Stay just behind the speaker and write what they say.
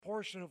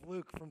portion of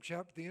Luke from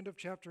the end of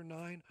chapter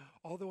 9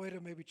 all the way to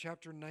maybe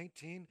chapter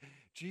 19,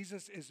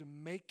 Jesus is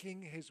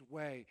making his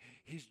way.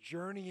 He's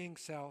journeying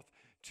south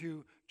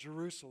to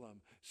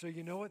Jerusalem. So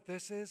you know what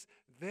this is?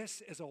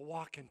 This is a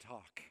walk and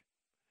talk.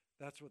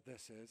 That's what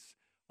this is.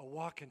 A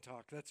walk and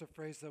talk. That's a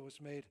phrase that was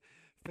made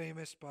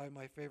famous by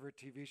my favorite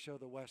TV show,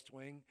 The West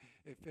Wing.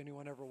 If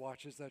anyone ever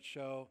watches that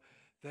show,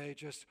 they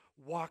just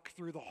walk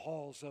through the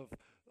halls of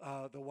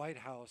the White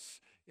House,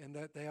 and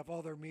that they have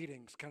all their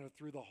meetings kind of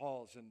through the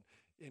halls. And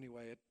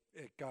anyway,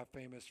 it got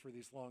famous for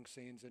these long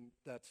scenes, and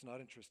that's not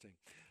interesting.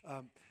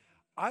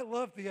 I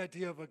love the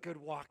idea of a good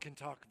walk and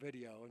talk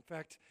video. In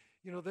fact,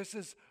 this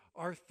is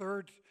our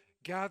third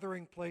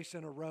gathering place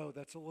in a row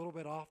that's a little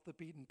bit off the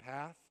beaten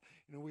path.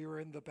 We were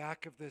in the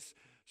back of this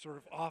sort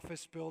of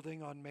office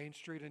building on Main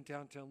Street in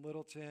downtown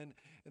Littleton,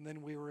 and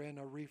then we were in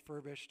a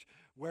refurbished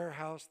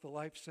warehouse, the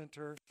Life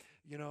Center,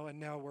 and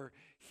now we're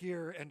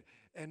here.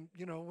 And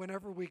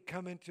whenever we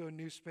come into a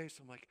new space,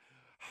 I'm like,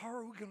 how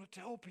are we going to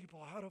tell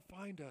people how to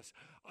find us?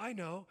 I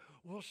know,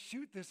 we'll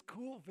shoot this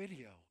cool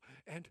video.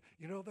 And,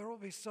 there will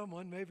be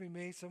someone, maybe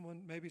me,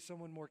 maybe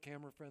someone more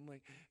camera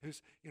friendly,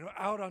 who's,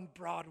 out on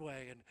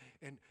Broadway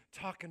and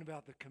talking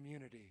about the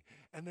community.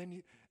 And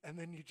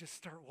then you just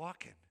start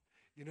walking,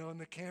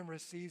 and the camera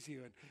sees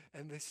you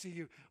and they see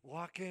you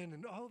walk in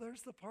and, oh,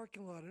 there's the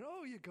parking lot. And,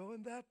 oh, you go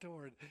in that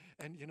door.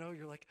 And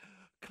you're like,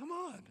 come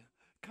on.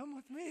 Come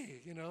with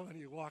me, and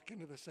you walk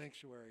into the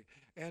sanctuary.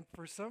 And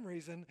for some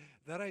reason,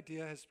 that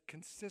idea has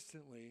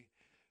consistently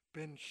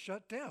been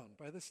shut down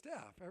by the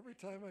staff every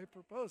time I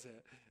propose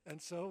it.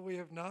 And so we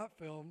have not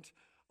filmed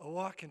a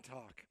walk and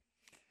talk.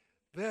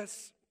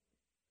 This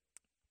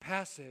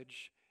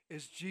passage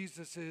is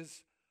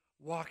Jesus's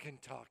walk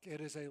and talk. It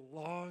is a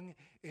long,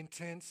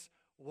 intense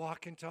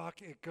walk and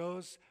talk. It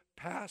goes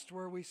past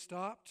where we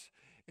stopped.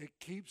 It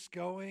keeps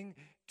going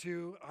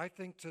to, I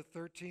think, to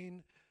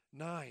 13:9.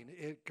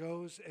 It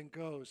goes and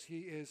goes. He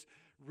is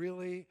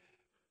really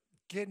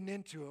getting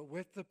into it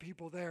with the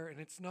people there, and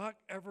it's not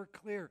ever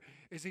clear.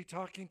 Is he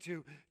talking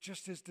to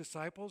just his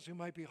disciples who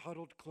might be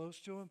huddled close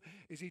to him?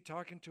 Is he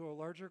talking to a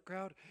larger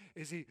crowd?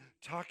 Is he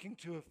talking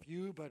to a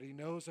few, but he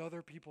knows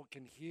other people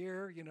can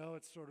hear?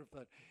 It's sort of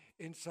an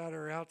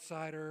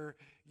insider-outsider,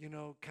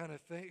 kind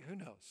of thing. Who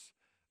knows?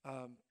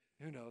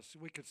 Who knows?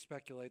 We could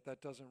speculate.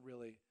 That doesn't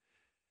really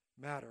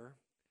matter.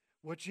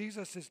 What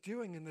Jesus is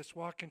doing in this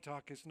walk and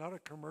talk is not a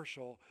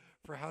commercial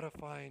for how to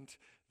find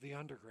the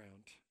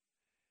underground.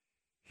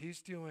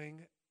 He's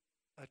doing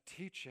a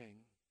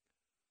teaching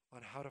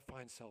on how to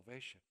find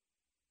salvation.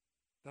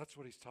 That's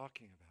what he's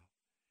talking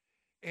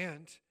about.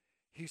 And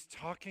he's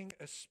talking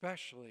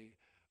especially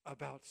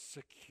about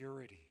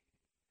security.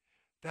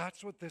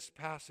 That's what this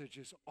passage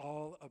is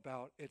all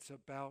about. It's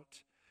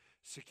about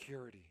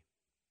security.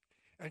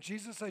 And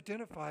Jesus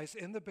identifies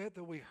in the bit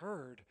that we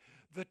heard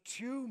the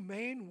two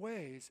main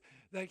ways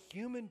that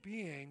human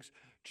beings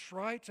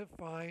try to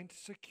find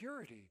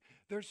security.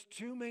 There's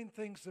two main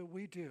things that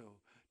we do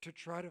to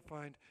try to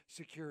find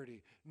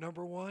security.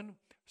 Number one,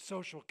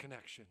 social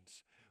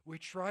connections. We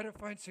try to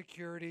find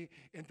security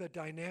in the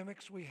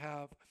dynamics we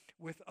have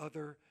with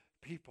other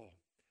people.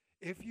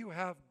 If you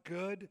have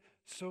good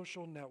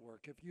social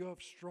network, if you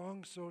have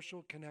strong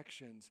social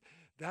connections,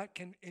 that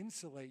can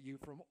insulate you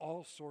from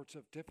all sorts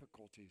of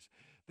difficulties.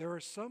 There are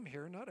some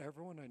here, not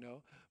everyone I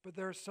know, but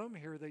there are some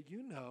here that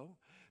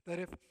that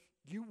if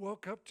you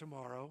woke up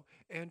tomorrow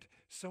and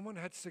someone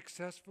had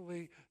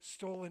successfully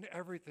stolen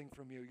everything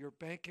from you, your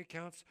bank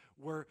accounts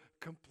were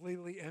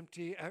completely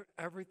empty,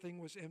 everything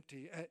was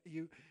empty,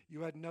 you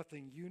had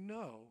nothing,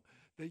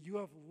 that you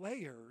have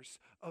layers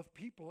of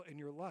people in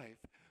your life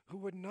who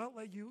would not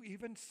let you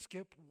even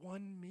skip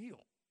one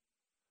meal.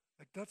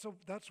 Like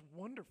that's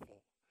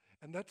wonderful.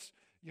 And that's,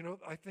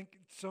 I think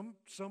some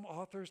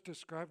authors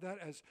describe that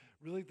as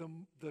really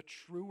the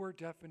truer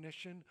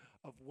definition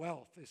of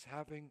wealth is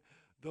having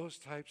those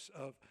types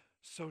of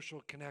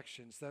social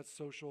connections, that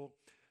social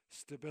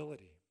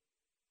stability.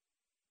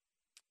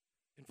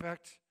 In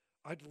fact,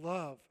 I'd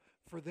love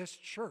for this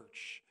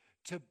church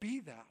to be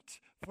that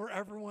for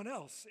everyone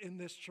else in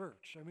this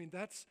church. I mean,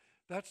 that's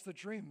the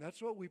dream.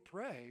 That's what we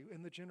pray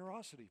in the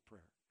generosity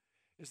prayer,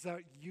 is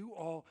that you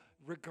all,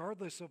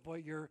 regardless of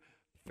what your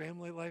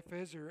family life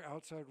is or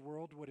outside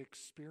world, would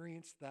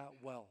experience that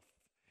wealth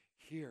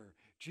here.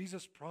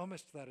 Jesus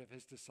promised that of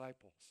his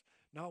disciples.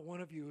 Not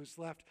one of you who's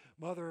left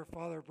mother or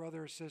father,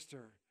 brother or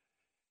sister,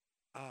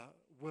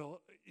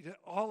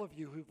 all of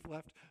you who've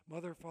left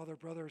mother, father,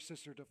 brother or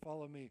sister to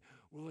follow me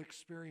will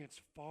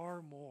experience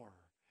far more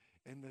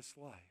in this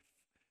life.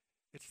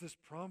 It's this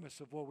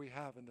promise of what we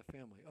have in the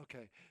family.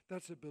 Okay,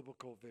 that's a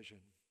biblical vision,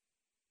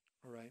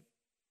 all right?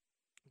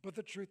 But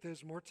the truth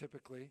is, more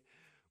typically,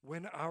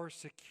 when our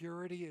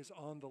security is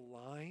on the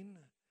line,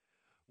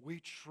 we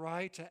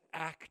try to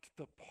act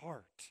the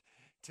part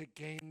to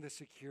gain the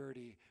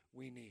security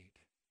we need.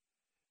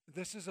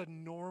 This is a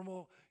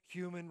normal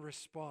human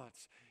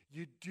response.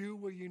 You do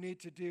what you need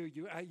to do.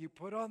 You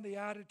put on the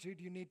attitude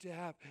you need to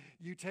have.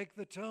 You take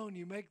the tone.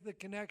 You make the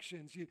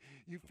connections. You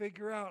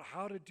figure out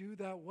how to do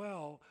that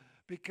well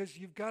because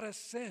you've got a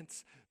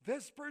sense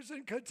this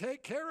person could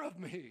take care of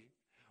me,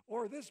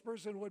 or this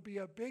person would be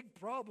a big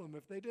problem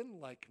if they didn't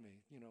like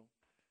me.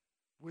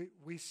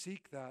 We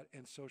seek that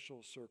in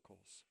social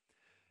circles.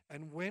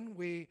 And when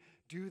we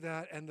do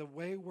that and the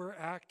way we're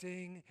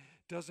acting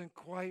doesn't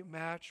quite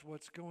match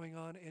what's going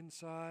on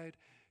inside,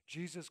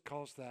 Jesus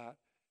calls that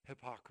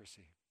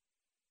hypocrisy.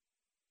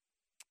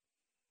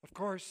 Of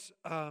course,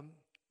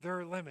 there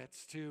are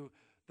limits to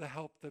the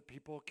help that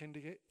people can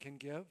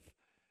give,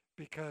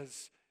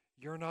 because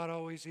you're not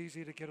always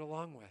easy to get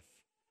along with.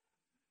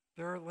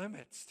 There are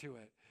limits to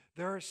it.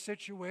 There are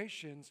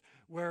situations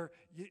where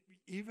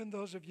even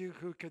those of you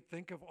who could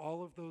think of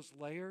all of those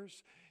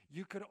layers,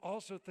 you could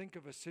also think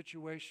of a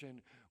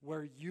situation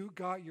where you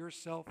got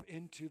yourself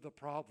into the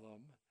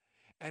problem,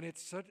 and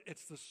it's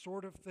the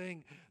sort of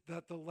thing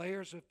that the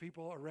layers of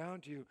people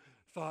around you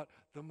thought,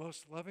 the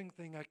most loving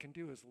thing I can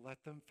do is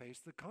let them face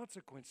the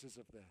consequences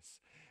of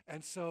this.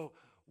 And so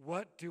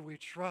what do we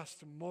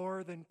trust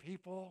more than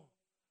people?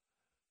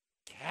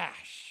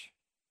 Cash.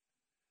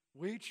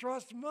 We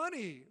trust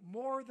money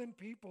more than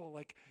people.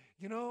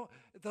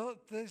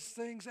 These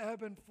things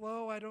ebb and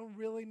flow. I don't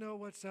really know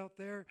what's out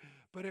there,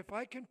 but if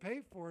I can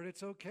pay for it,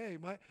 it's okay.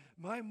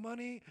 My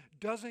money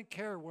doesn't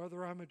care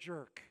whether I'm a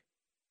jerk.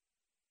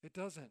 It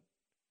doesn't.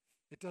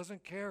 It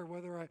doesn't care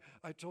whether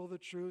I told the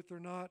truth or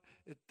not.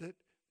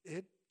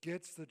 It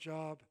gets the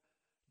job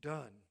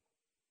done,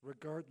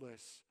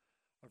 regardless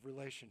of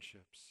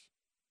relationships.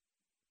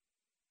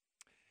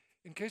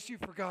 In case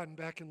you've forgotten,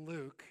 back in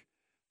Luke,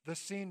 the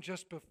scene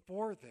just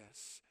before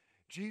this,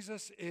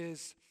 Jesus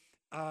is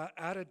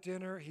at a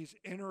dinner. He's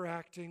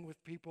interacting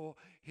with people.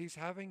 He's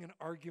having an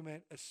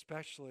argument,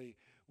 especially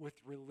with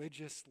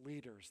religious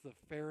leaders, the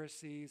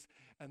Pharisees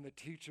and the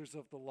teachers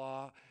of the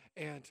law.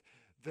 And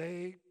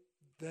they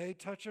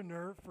touch a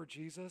nerve for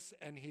Jesus,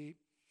 and he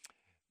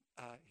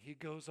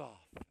goes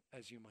off,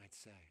 as you might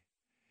say.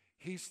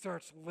 He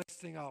starts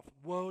listing off,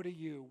 woe to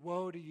you,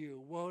 woe to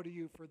you, woe to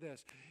you for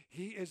this.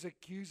 He is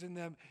accusing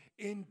them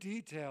in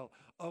detail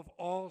of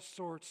all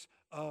sorts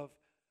of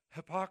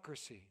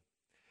hypocrisy,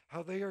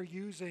 how they are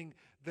using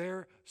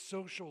their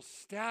social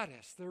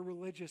status, their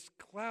religious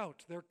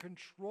clout, their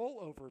control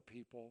over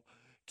people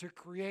to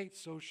create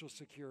social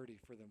security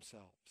for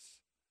themselves.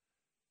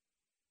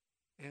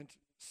 And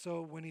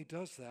so when he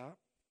does that,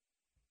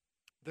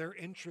 their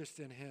interest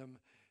in him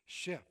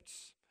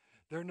shifts.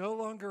 They're no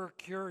longer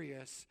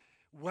curious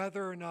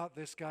whether or not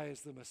this guy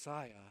is the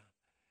Messiah.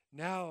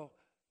 Now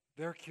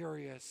they're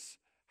curious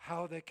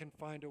how they can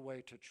find a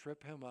way to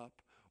trip him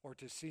up or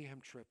to see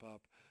him trip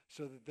up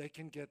so that they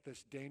can get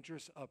this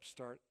dangerous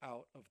upstart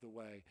out of the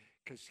way,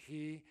 because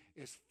he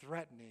is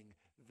threatening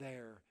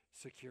their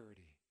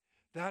security.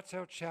 That's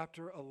how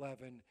chapter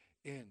 11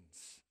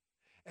 ends.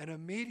 And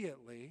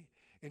immediately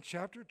in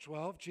chapter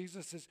 12,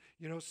 Jesus is,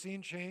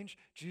 scene change.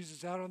 Jesus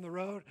is out on the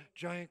road,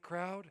 giant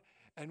crowd.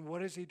 And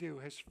what does he do?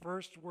 His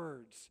first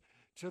words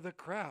to the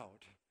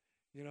crowd,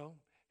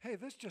 hey,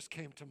 this just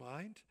came to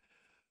mind.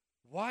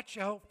 Watch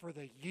out for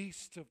the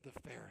yeast of the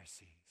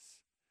Pharisees,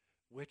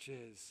 which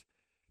is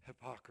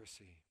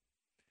hypocrisy.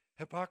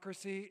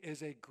 Hypocrisy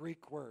is a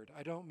Greek word.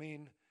 I don't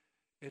mean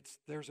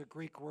there's a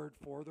Greek word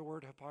for the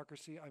word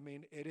hypocrisy. I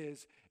mean, it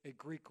is a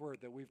Greek word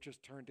that we've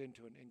just turned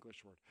into an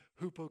English word.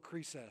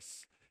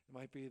 Hypokrisis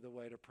might be the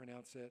way to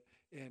pronounce it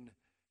in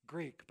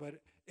Greek,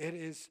 but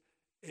it's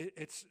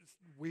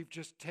we've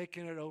just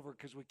taken it over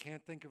because we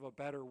can't think of a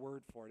better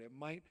word for it.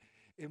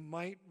 It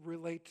might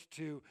relate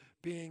to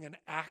being an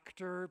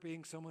actor,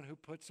 being someone who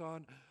puts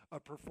on a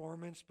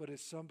performance but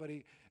is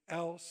somebody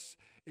else.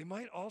 It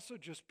might also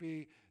just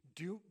be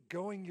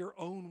going your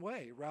own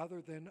way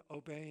rather than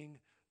obeying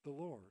the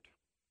Lord.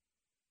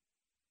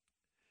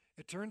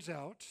 It turns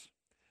out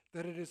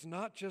that it is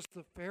not just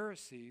the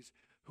Pharisees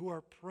who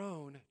are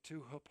prone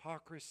to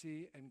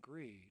hypocrisy and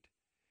greed.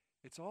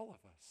 It's all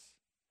of us.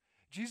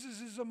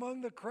 Jesus is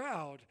among the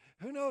crowd.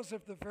 Who knows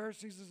if the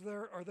Pharisees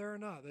are there or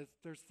not?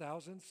 There's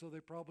thousands, so they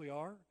probably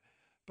are.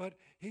 But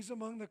he's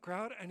among the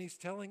crowd, and he's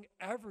telling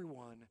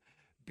everyone,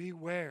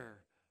 beware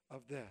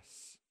of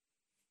this.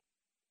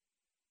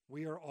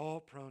 We are all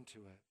prone to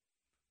it.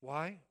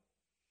 Why?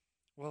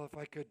 Well, if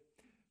I could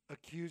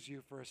accuse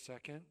you for a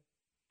second,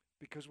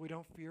 because we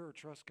don't fear or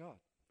trust God.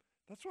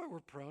 That's why we're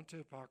prone to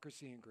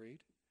hypocrisy and greed.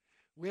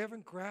 We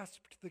haven't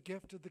grasped the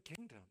gift of the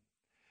kingdom.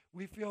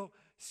 We feel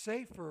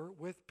safer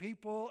with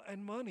people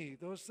and money,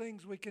 those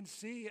things we can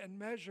see and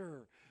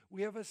measure.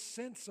 We have a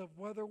sense of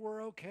whether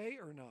we're okay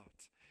or not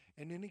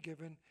in any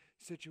given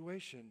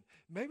situation.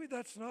 Maybe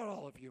that's not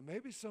all of you.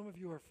 Maybe some of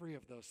you are free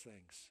of those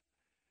things.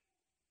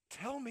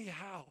 Tell me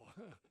how.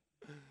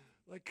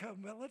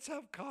 Come, let's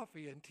have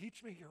coffee and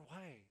teach me your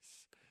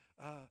ways.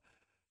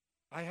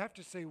 I have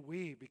to say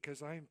we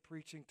because I am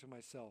preaching to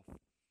myself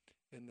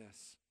in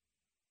this.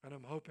 And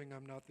I'm hoping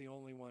I'm not the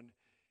only one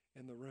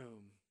in the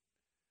room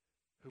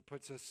who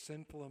puts a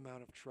sinful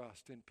amount of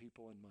trust in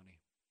people and money.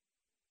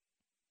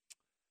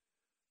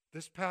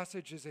 This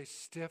passage is a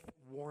stiff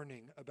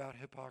warning about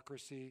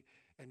hypocrisy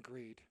and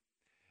greed.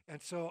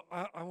 And so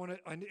I want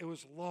to, it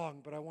was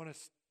long, but I want to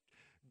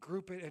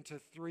group it into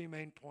three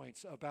main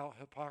points about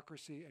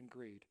hypocrisy and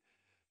greed.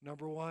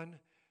 Number one,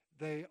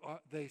 they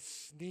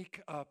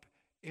sneak up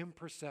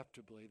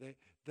imperceptibly.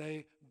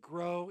 They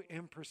grow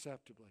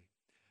imperceptibly.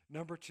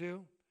 Number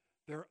two,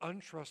 they're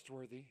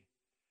untrustworthy.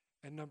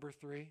 And number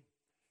three,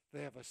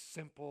 they have a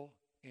simple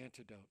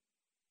antidote.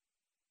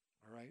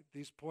 All right?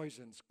 These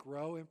poisons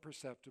grow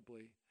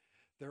imperceptibly,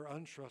 they're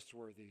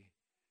untrustworthy,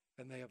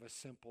 and they have a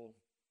simple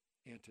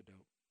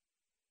antidote.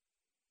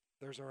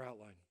 There's our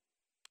outline.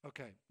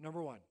 Okay,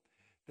 number one,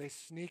 they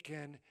sneak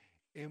in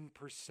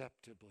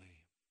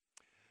imperceptibly.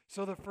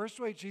 So the first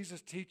way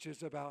Jesus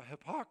teaches about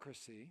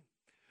hypocrisy,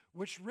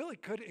 which really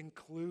could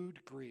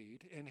include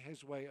greed in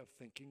his way of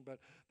thinking, but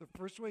the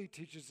first way he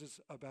teaches us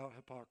about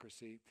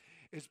hypocrisy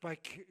is by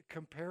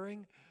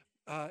comparing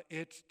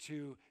it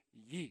to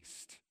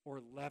yeast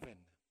or leaven.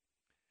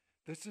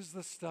 This is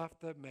the stuff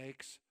that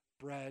makes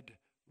bread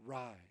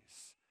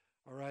rise,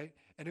 all right?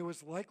 And it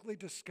was likely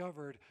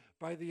discovered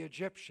by the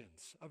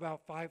Egyptians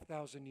about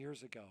 5,000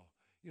 years ago.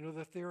 You know,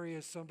 the theory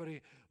is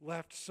somebody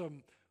left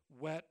some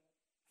wet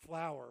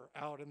flour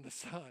out in the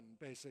sun,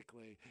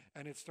 basically,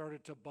 and it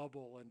started to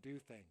bubble and do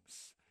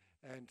things.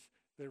 And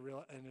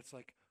and it's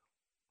like,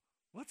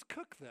 let's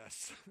cook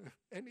this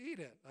and eat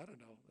it. I don't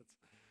know.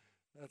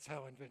 That's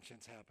how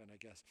inventions happen, I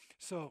guess.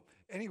 So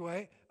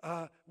anyway,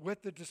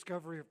 with the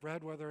discovery of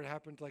bread, whether it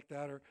happened like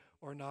that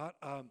or not,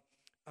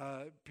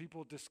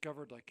 people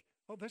discovered like,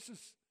 oh, this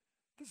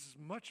is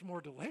much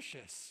more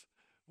delicious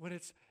when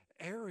it's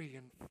airy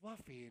and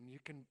fluffy and you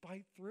can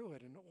bite through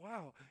it. And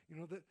wow, you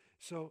know that.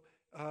 So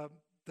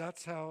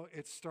that's how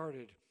it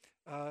started.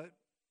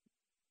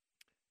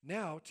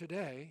 Now,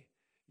 today,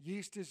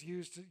 yeast is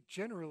used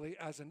generally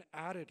as an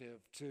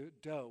additive to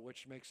dough,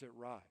 which makes it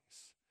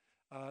rise.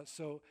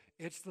 So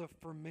it's the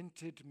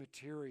fermented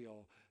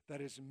material that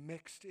is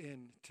mixed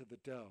into the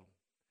dough.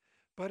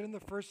 But in the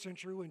first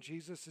century, when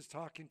Jesus is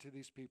talking to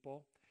these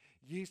people,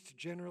 yeast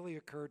generally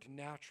occurred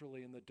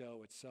naturally in the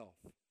dough itself.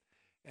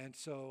 And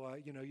so,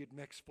 you'd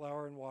mix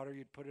flour and water,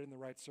 you'd put it in the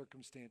right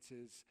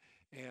circumstances,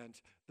 and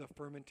the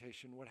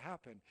fermentation would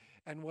happen.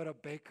 And what a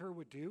baker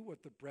would do,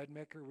 what the bread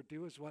maker would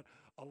do, is what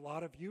a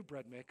lot of you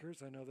bread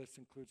makers, I know this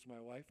includes my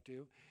wife,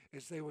 do,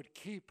 is they would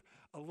keep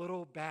a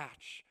little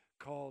batch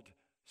called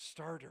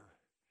starter.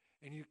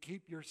 And you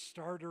keep your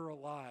starter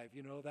alive.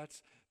 You know,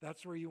 that's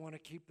where you want to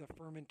keep the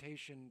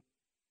fermentation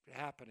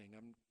happening.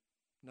 I'm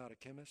not a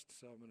chemist,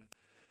 so I'm going to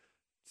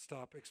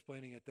stop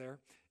explaining it there.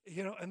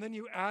 You know, and then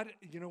you add,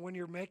 when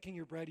you're making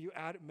your bread,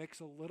 mix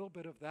a little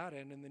bit of that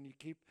in, and then you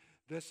keep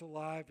this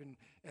alive,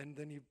 and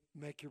then you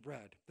make your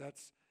bread.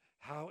 That's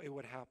how it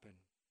would happen.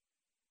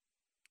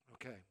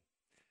 Okay.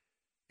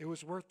 It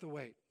was worth the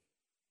wait.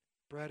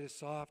 Bread is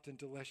soft and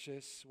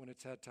delicious when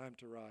it's had time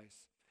to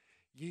rise.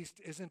 Yeast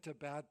isn't a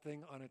bad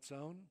thing on its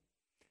own,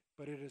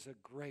 but it is a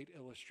great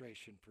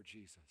illustration for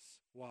Jesus.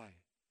 Why?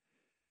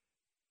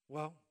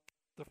 Well,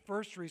 the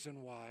first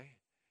reason why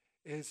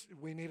is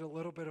we need a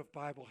little bit of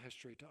Bible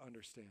history to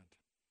understand.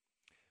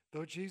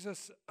 Though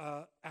Jesus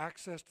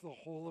accessed the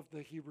whole of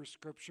the Hebrew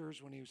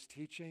Scriptures when he was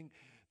teaching,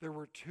 there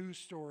were two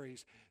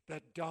stories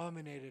that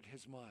dominated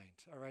his mind,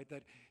 all right,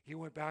 that he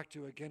went back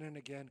to again and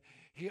again.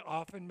 He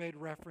often made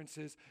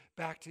references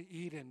back to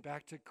Eden,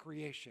 back to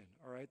creation,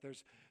 all right?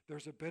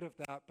 There's a bit of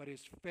that, but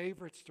his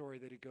favorite story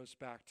that he goes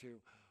back to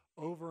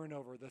over and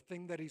over, the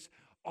thing that he's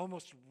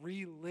almost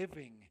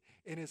reliving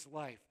in his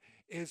life,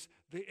 is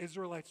the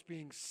Israelites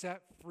being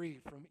set free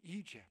from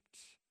Egypt.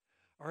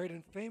 All right,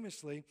 and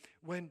famously,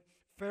 when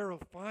Pharaoh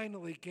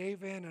finally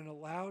gave in and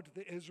allowed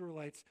the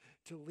Israelites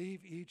to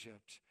leave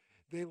Egypt,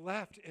 they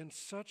left in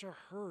such a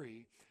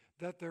hurry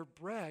that their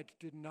bread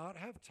did not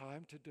have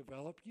time to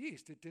develop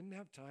yeast. It didn't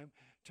have time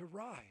to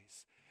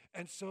rise.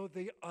 And so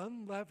the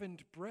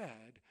unleavened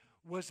bread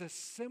was a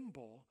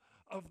symbol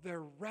of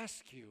their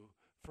rescue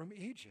from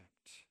Egypt.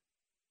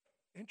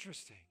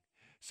 Interesting.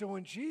 So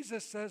when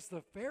Jesus says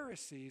the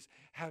Pharisees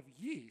have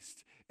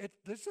yeast,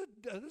 this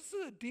is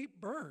a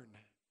deep burn.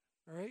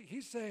 All right?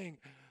 He's saying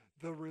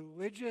the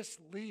religious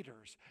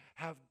leaders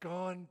have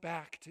gone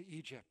back to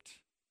Egypt.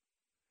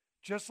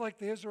 Just like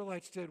the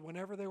Israelites did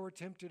whenever they were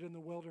tempted in the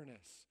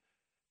wilderness.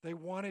 They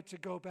wanted to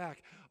go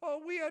back.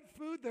 Oh, we had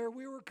food there.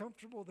 We were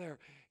comfortable there.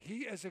 He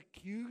is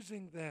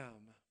accusing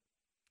them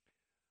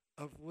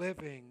of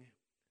living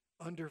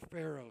under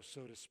Pharaoh,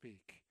 so to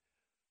speak,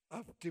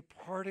 of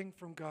departing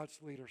from God's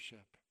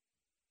leadership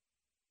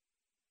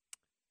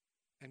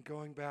and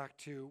going back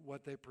to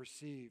what they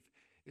perceive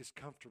is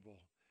comfortable.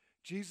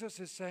 Jesus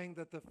is saying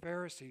that the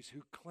Pharisees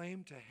who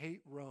claim to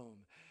hate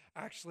Rome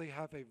actually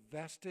have a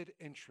vested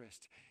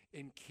interest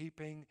in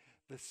keeping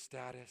the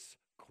status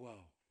quo.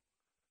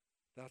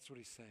 That's what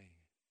he's saying.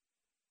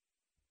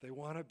 They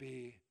want to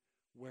be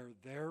where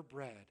their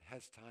bread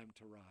has time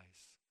to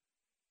rise.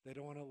 They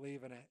don't want to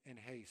leave in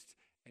haste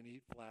and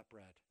eat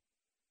flatbread.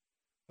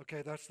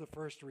 Okay, that's the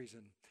first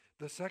reason.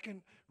 The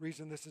second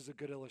reason this is a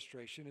good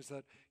illustration is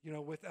that,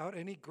 without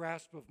any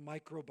grasp of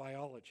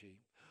microbiology,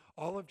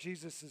 all of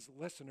Jesus'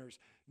 listeners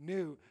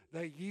knew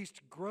that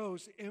yeast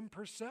grows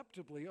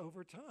imperceptibly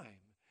over time.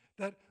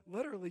 that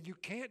literally you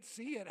can't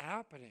see it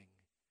happening.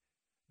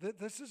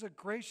 This is a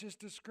gracious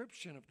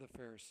description of the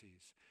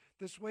Pharisees.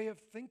 This way of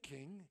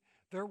thinking,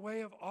 their way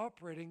of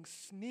operating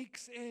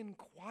sneaks in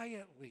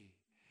quietly.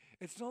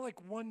 It's not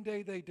like one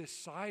day they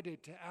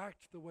decided to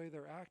act the way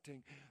they're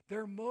acting.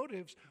 Their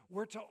motives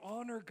were to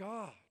honor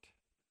God.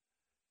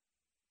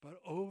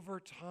 But over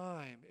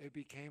time, it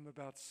became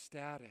about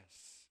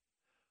status.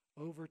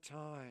 Over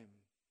time,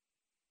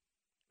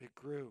 it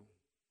grew.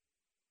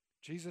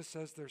 Jesus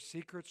says their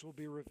secrets will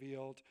be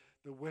revealed.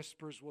 The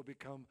whispers will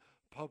become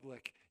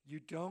public. You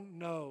don't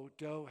know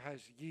dough has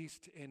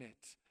yeast in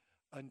it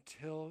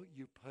until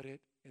you put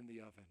it in the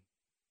oven,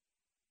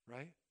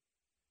 right?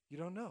 You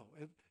don't know.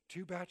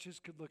 Two batches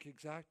could look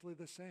exactly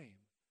the same.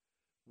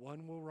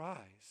 One will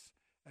rise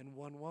and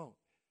one won't.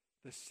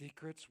 The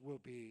secrets will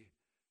be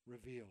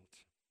revealed.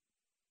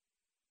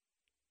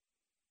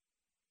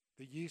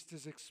 The yeast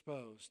is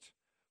exposed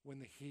when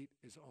the heat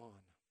is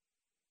on.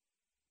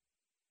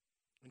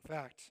 In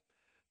fact,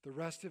 the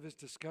rest of his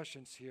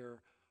discussions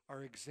here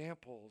are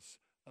examples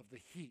of the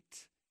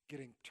heat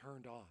getting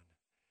turned on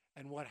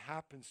and what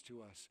happens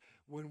to us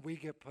when we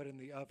get put in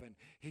the oven.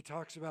 He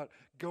talks about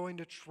going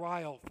to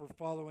trial for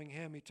following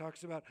him. He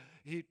talks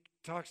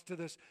to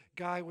this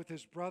guy with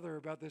his brother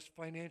about this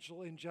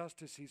financial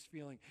injustice he's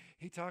feeling.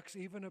 He talks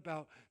even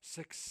about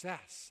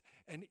success.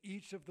 And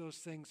each of those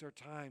things are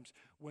times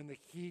when the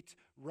heat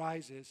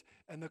rises.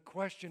 And the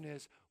question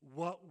is,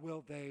 what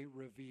will they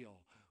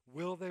reveal?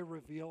 Will they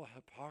reveal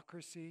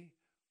hypocrisy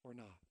or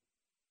not?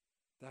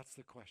 That's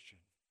the question.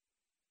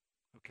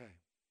 Okay.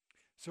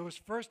 So his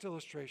first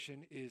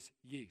illustration is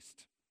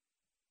yeast.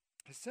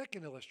 His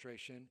second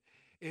illustration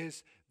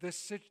is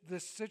this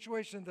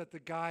situation that the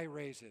guy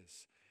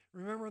raises.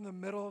 Remember in the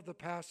middle of the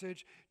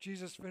passage,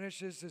 Jesus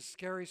finishes his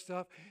scary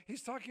stuff.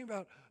 He's talking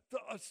about the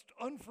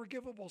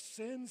unforgivable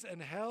sins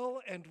and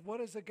hell, and what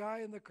does the guy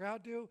in the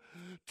crowd do?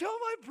 Tell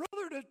my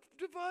brother to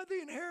divide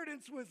the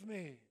inheritance with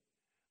me.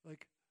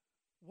 Like,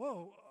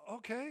 whoa,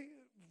 okay.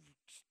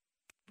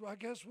 I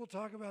guess we'll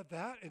talk about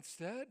that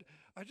instead.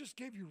 I just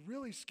gave you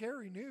really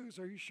scary news.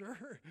 Are you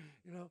sure?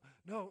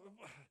 No.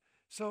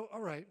 So,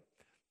 all right.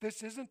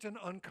 This isn't an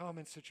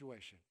uncommon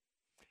situation.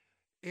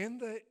 In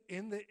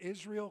the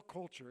Israel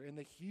culture, in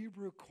the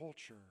Hebrew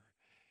culture,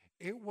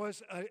 it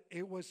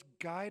was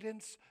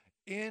guidance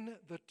in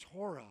the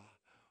Torah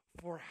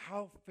for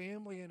how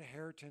family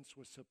inheritance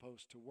was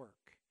supposed to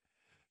work.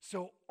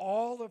 So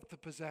all of the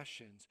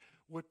possessions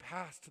would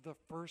pass to the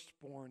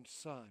firstborn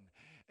son,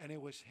 and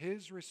it was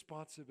his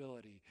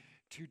responsibility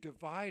to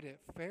divide it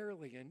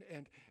fairly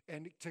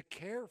and to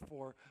care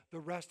for the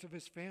rest of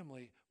his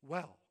family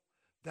well.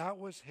 That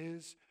was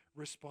his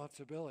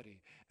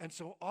responsibility. And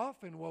so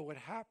often what would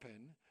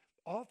happen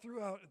all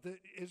throughout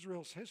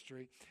Israel's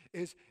history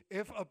is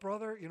if a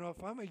brother,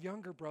 if I'm a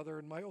younger brother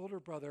and my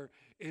older brother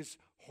is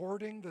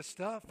hoarding the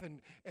stuff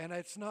and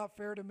it's not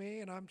fair to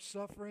me and I'm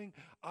suffering,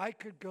 I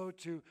could go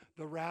to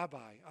the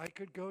rabbi. I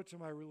could go to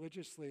my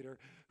religious leader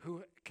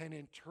who can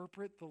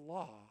interpret the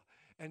law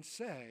and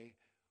say,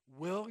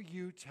 will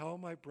you tell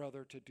my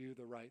brother to do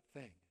the right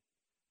thing?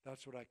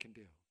 That's what I can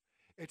do.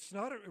 It's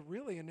not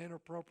really an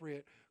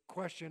inappropriate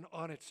question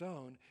on its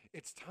own.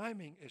 Its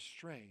timing is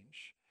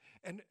strange.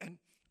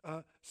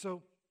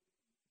 So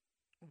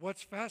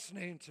what's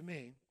fascinating to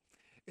me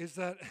is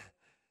that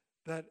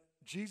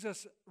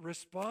Jesus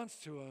responds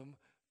to him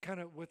kind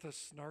of with a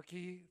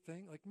snarky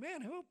thing, like,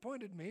 man, who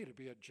appointed me to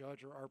be a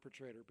judge or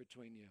arbitrator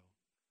between you?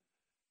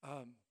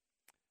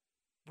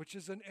 Which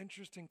is an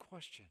interesting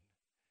question.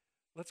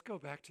 Let's go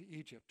back to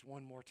Egypt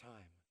one more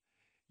time.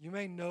 You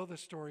may know the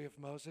story of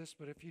Moses,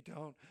 but if you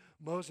don't,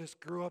 Moses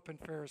grew up in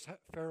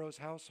Pharaoh's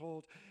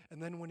household,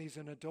 and then when he's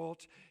an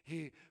adult,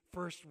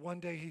 one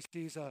day he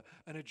sees an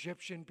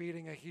Egyptian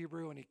beating a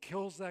Hebrew, and he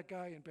kills that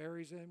guy and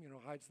buries him,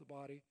 hides the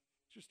body.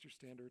 Just your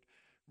standard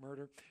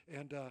murder.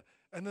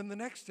 And then the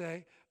next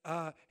day,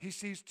 he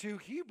sees two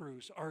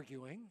Hebrews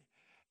arguing,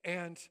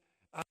 and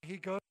he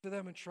goes to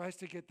them and tries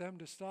to get them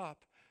to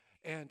stop,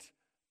 and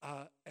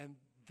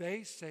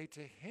they say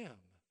to him,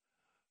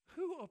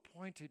 who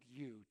appointed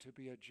you to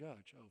be a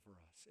judge over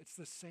us? It's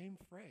the same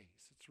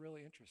phrase. It's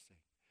really interesting.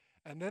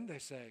 And then they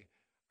say,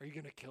 are you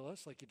going to kill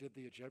us like you did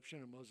the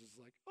Egyptian? And Moses is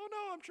like, oh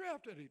no, I'm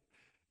trapped. And he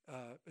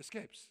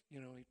escapes. He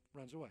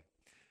runs away.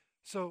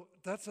 So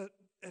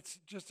it's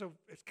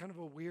kind of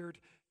a weird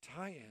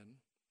tie-in.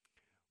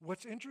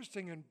 What's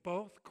interesting in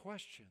both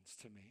questions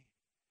to me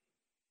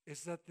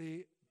is that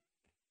the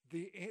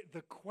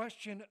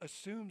question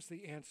assumes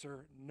the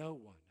answer, no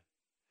one.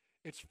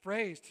 It's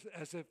phrased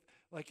as if,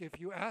 like, if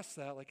you ask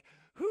that, like,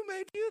 who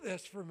made you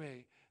this for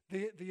me?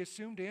 The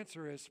assumed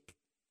answer is,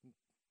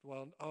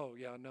 well, oh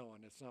yeah, no one.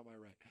 It's not my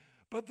right.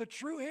 But the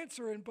true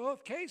answer in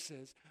both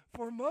cases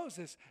for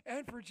Moses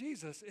and for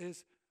Jesus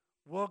is,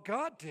 well,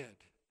 God did.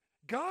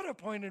 God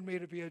appointed me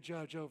to be a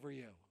judge over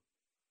you.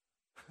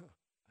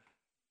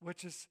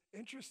 Which is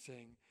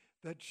interesting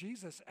that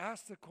Jesus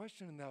asked the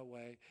question in that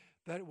way,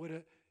 that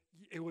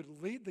it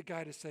would lead the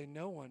guy to say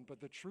no one,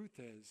 but the truth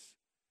is,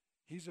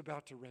 he's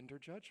about to render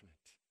judgment.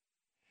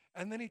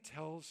 And then he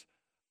tells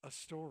a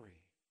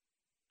story,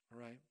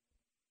 all right,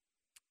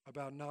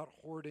 about not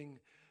hoarding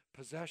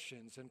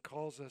possessions and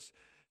calls us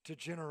to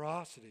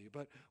generosity.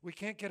 But we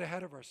can't get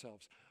ahead of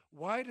ourselves.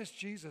 Why does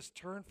Jesus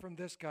turn from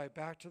this guy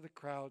back to the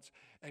crowds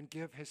and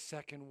give his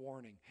second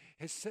warning?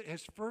 His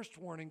first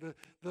warning,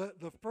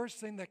 the first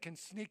thing that can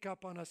sneak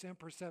up on us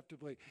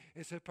imperceptibly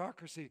is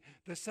hypocrisy.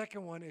 The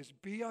second one is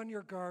be on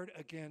your guard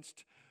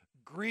against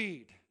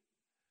greed.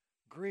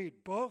 Greed.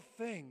 Both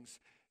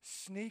things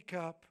sneak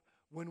up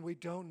when we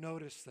don't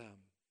notice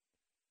them.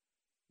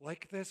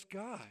 Like this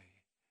guy.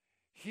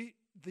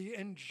 The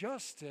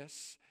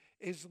injustice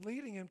is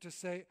leading him to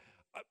say,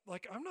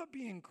 like, I'm not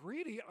being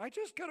greedy. I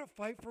just got to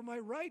fight for my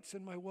rights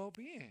and my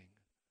well-being.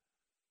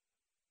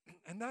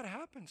 And that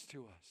happens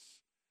to us.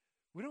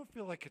 We don't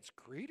feel like it's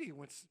greedy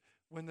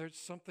when there's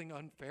something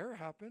unfair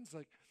happens.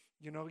 Like,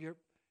 your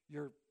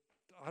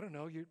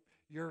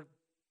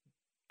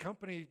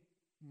company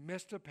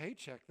missed a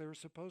paycheck they were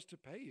supposed to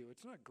pay you.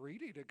 It's not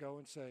greedy to go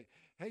and say,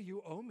 hey,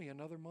 you owe me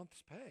another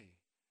month's pay.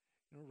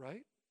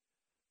 Right?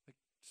 Like,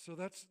 so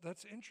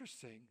that's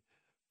interesting.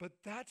 But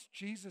that's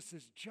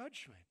Jesus'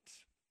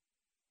 judgment.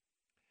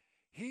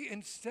 He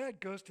instead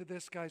goes to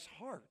this guy's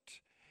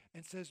heart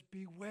and says,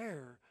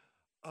 beware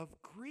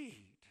of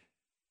greed.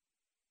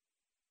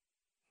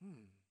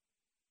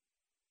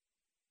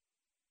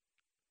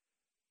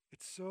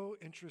 It's so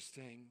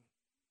interesting,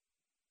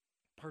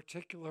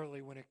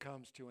 particularly when it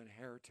comes to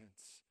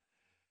inheritance,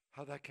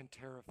 how that can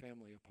tear a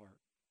family apart.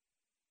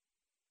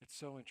 It's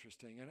so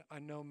interesting. And I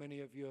know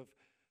many of you have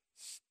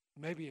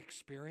maybe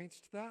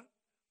experienced that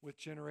with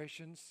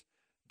generations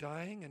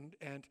dying.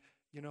 And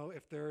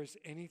if there is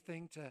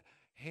anything to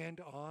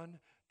hand on,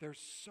 there's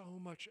so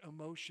much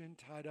emotion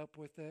tied up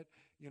with it.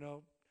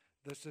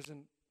 This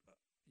isn't,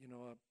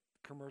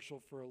 a commercial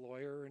for a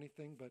lawyer or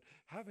anything, but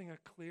having a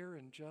clear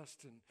and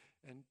just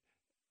and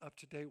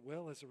up-to-date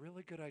will is a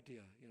really good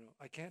idea.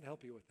 I can't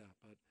help you with that,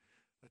 but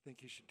I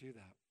think you should do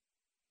that.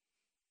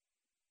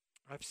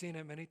 I've seen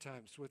it many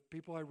times with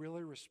people I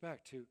really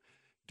respect who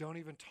don't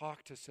even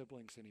talk to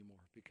siblings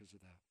anymore because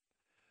of that.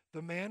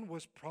 The man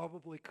was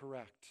probably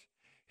correct.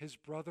 His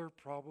brother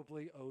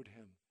probably owed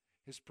him.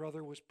 His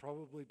brother was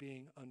probably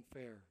being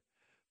unfair.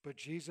 But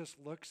Jesus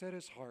looks at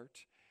his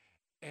heart,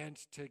 and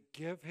to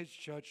give his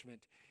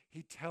judgment,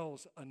 he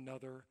tells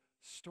another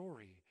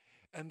story.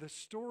 And the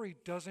story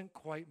doesn't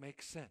quite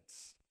make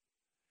sense.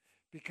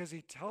 Because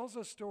he tells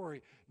a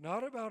story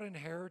not about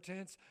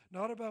inheritance,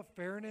 not about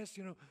fairness.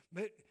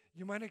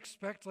 You might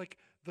expect like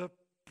the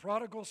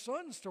prodigal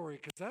son story,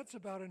 because that's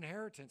about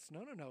inheritance.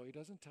 No, he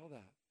doesn't tell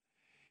that.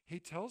 He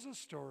tells a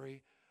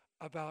story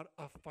about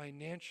a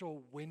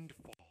financial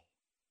windfall.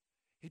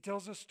 He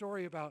tells a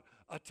story about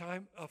a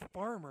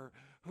farmer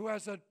who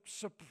has a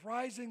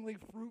surprisingly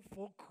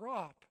fruitful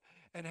crop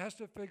and has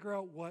to figure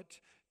out what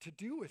to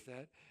do with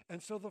it.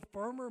 And so the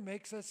farmer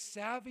makes a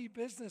savvy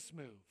business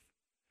move.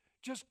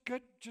 Just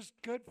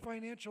good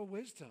financial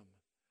wisdom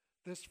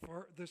this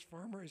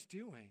farmer is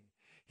doing.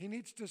 He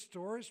needs to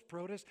store his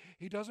produce.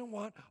 He doesn't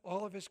want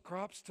all of his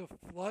crops to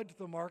flood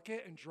the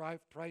market and drive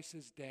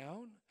prices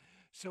down.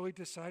 So he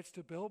decides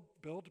to build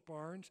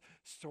barns,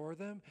 store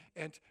them,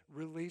 and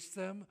release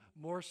them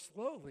more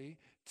slowly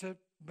to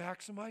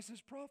maximize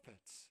his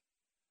profits.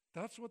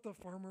 That's what the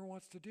farmer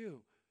wants to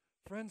do.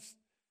 Friends,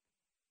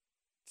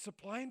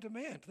 supply and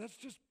demand, that's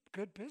just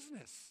good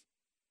business,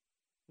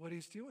 what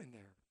he's doing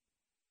there.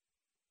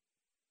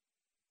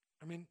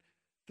 I mean,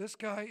 this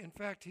guy, in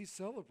fact, he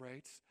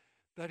celebrates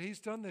that he's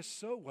done this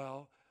so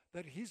well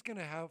that he's going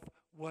to have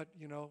what,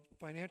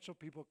 financial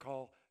people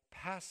call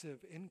passive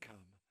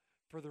income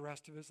for the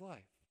rest of his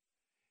life.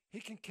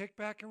 He can kick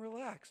back and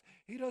relax.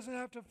 He doesn't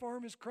have to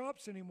farm his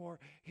crops anymore.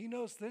 He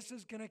knows this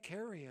is going to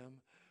carry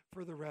him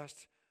for the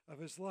rest of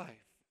his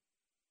life.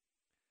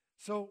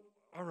 So,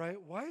 all right,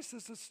 why is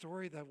this a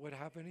story that would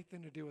have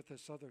anything to do with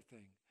this other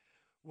thing?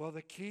 Well,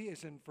 the key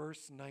is in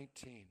verse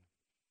 19,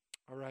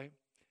 all right?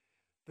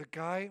 The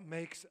guy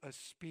makes a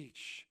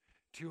speech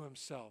to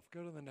himself.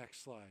 Go to the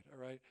next slide,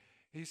 all right?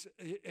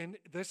 And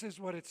this is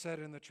what it said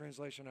in the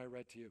translation I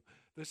read to you.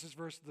 This is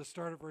the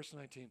start of verse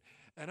 19.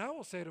 And I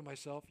will say to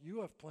myself, you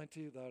have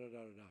plenty,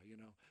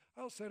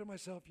 I will say to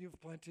myself, you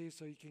have plenty,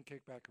 so you can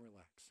kick back and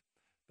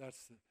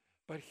relax.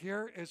 But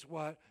here is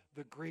what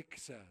the Greek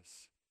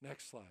says.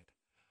 Next slide.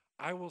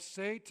 I will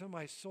say to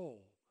my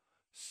soul,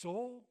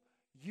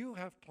 you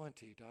have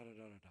plenty,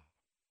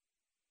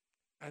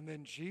 And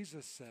then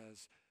Jesus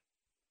says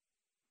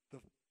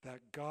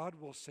that God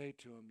will say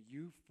to him,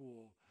 you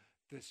fool,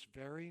 this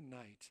very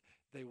night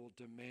they will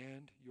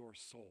demand your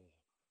soul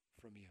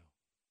from you.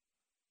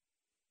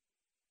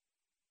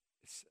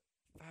 It's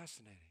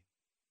fascinating.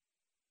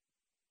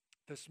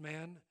 This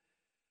man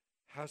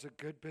has a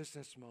good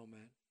business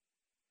moment,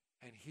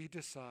 and he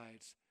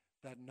decides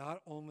that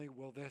not only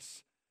will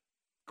this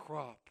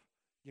crop,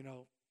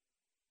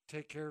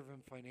 take care of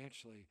him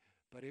financially,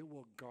 but it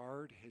will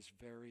guard his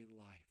very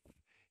life,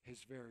 his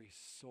very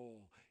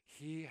soul.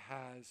 He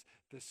has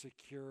the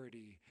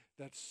security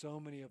that so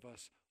many of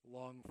us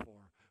long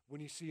for. when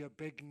you see a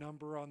big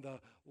number on the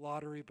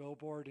lottery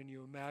billboard and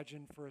you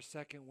imagine for a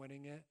second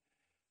winning it,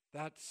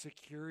 that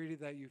security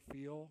that you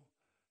feel,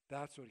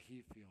 that's what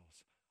he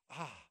feels.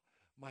 Ah,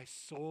 my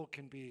soul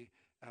can be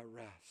at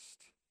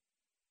rest.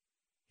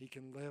 He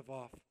can live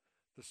off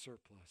the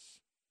surplus.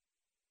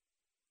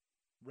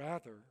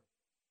 Rather,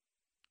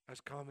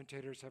 as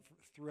commentators have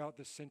throughout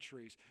the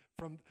centuries,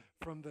 from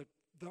the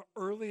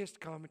earliest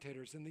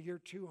commentators in the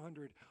year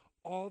 200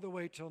 all the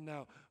way till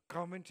now,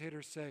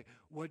 commentators say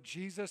what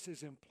Jesus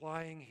is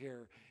implying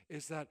here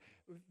is that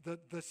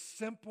the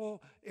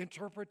simple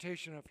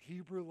interpretation of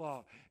Hebrew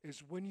law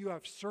is when you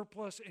have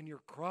surplus in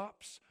your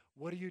crops,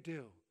 what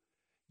do?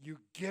 You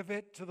give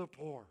it to the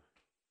poor.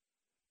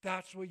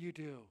 That's what you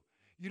do.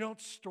 You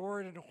don't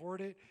store it and hoard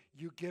it,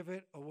 you give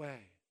it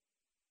away.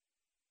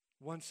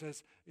 One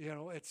says,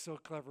 it's so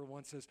clever.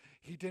 One says,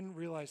 he didn't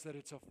realize that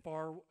it's a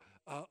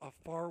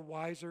far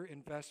wiser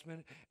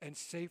investment and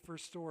safer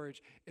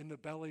storage in the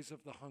bellies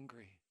of the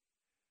hungry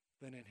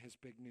than in his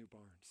big new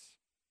barns.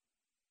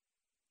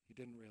 He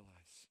didn't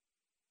realize.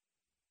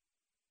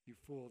 You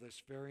fool,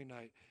 this very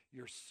night,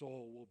 your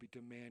soul will be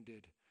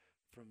demanded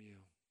from you.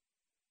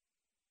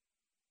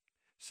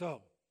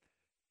 So,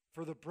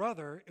 for the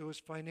brother, it was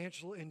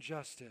financial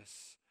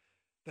injustice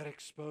that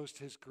exposed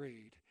his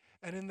greed.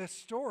 And in this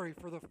story,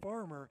 for the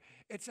farmer,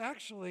 it's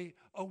actually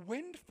a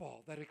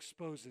windfall that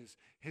exposes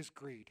his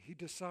greed. He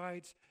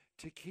decides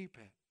to keep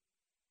it.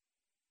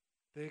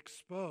 They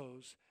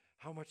expose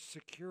how much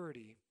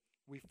security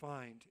we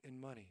find in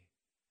money.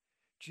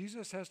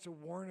 Jesus has to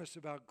warn us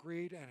about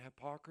greed and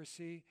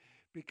hypocrisy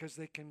because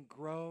they can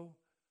grow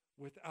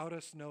without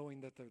us knowing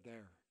that they're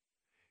there.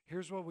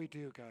 Here's what we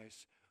do,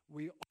 guys.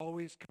 We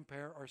always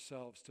compare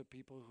ourselves to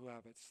people who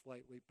have it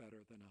slightly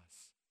better than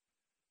us.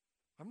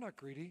 I'm not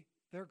greedy.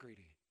 They're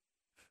greedy.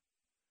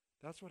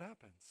 That's what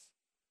happens.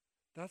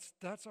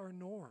 That's our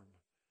norm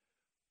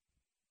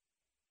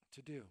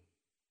to do.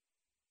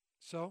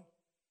 So,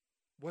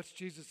 what's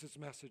Jesus'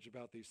 message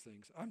about these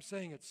things? I'm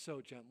saying it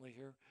so gently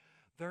here.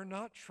 They're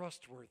not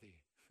trustworthy.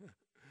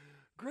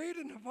 Greed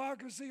and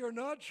hypocrisy are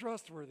not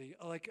trustworthy.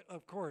 Like,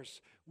 of course,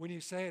 when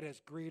you say it as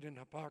greed and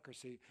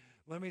hypocrisy,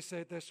 let me say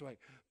it this way.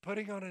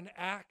 Putting on an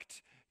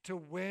act to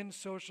win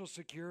Social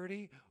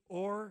Security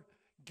or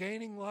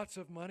gaining lots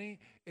of money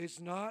is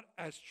not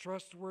as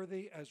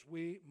trustworthy as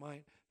we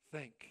might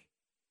think.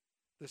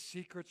 The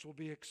secrets will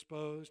be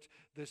exposed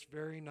this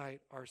very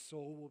night. Our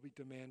soul will be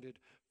demanded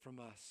from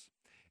us.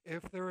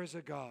 If there is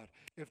a God,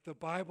 if the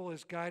Bible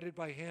is guided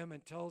by him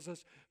and tells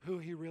us who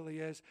he really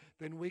is,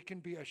 then we can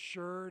be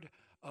assured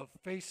of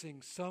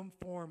facing some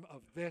form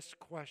of this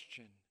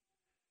question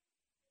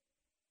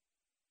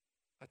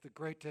at the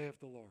great day of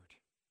the Lord.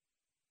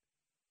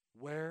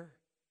 Where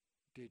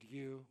did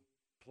you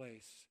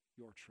place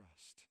your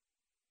trust?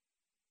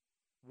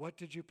 What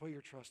did you put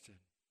your trust in?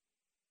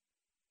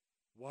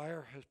 Why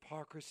are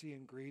hypocrisy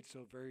and greed so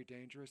very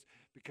dangerous?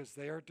 Because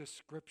they are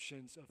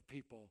descriptions of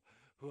people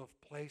who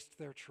have placed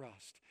their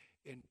trust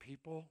in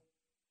people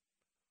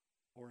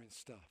or in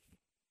stuff.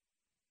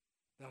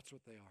 That's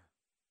what they are.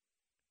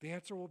 The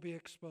answer will be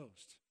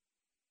exposed.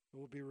 It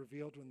will be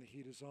revealed when the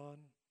heat is on.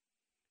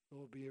 It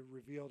will be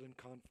revealed in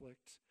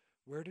conflict.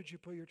 Where did you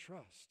put your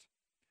trust?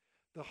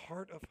 The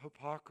heart of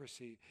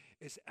hypocrisy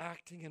is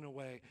acting in a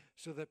way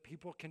so that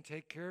people can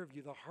take care of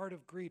you. The heart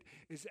of greed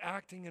is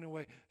acting in a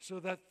way so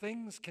that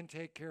things can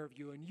take care of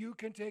you and you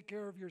can take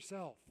care of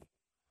yourself.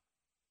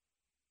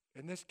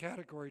 In this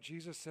category,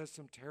 Jesus says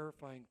some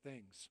terrifying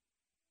things.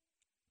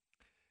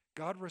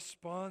 God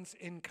responds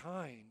in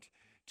kind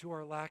to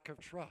our lack of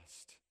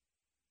trust.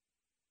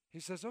 He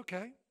says,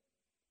 okay,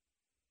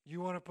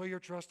 you want to put your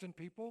trust in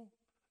people?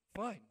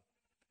 Fine.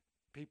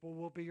 People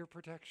will be your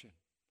protection.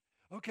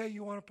 Okay,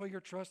 you want to put your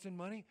trust in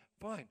money?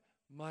 Fine.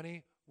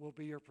 Money will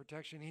be your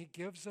protection. He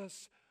gives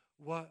us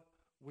what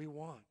we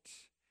want.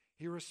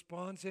 He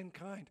responds in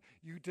kind.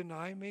 You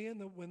deny me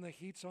when the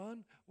heat's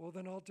on? Well,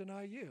 then I'll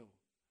deny you.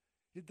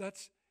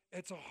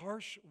 It's a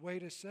harsh way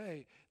to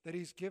say that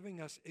he's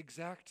giving us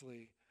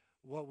exactly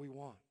what we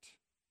want.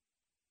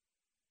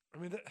 I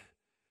mean,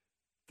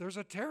 there's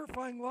a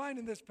terrifying line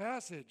in this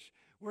passage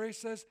where he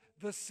says,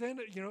 the sin,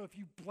 if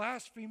you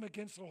blaspheme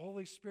against the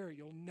Holy Spirit,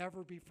 you'll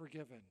never be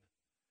forgiven.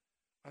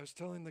 I was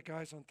telling the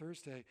guys on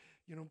Thursday,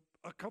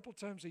 a couple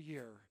times a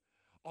year,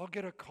 I'll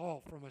get a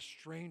call from a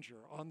stranger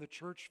on the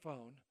church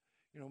phone,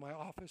 my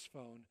office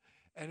phone,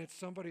 and it's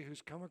somebody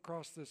who's come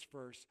across this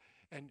verse,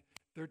 and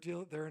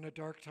they're in a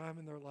dark time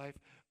in their life,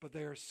 but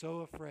they are so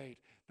afraid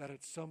that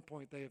at some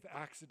point they have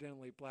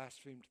accidentally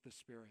blasphemed the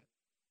Spirit,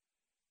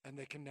 and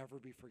they can never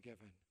be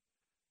forgiven.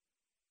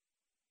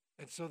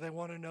 And so they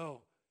want to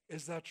know,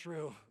 is that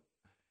true?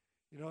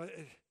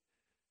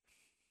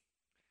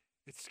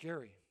 It's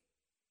scary.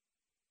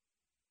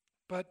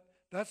 But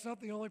that's not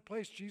the only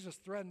place Jesus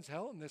threatens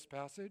hell in this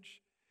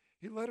passage.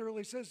 He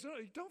literally says, no,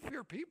 don't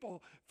fear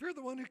people. Fear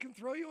the one who can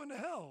throw you into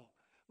hell.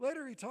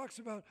 Later he talks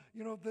about,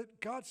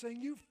 that God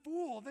saying, you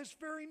fool, this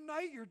very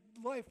night your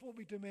life will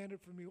be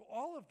demanded from you.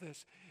 All of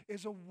this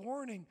is a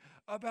warning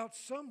about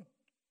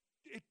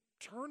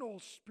eternal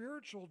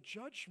spiritual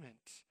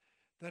judgment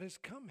that is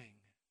coming.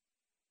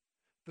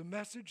 The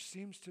message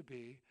seems to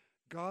be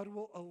God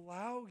will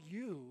allow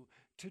you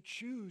to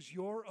choose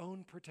your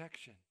own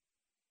protection.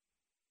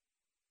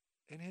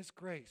 In His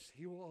grace,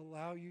 He will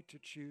allow you to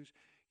choose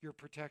your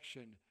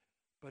protection,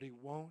 but He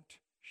won't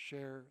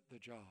share the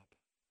job.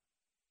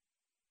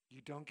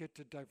 You don't get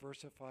to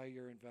diversify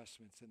your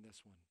investments in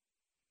this one.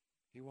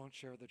 He won't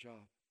share the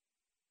job.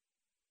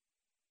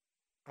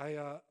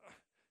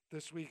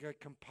 This week I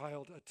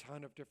compiled a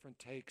ton of different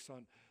takes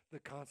on the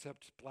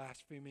concept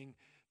blaspheming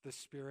the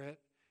Spirit.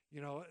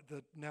 You know,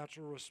 the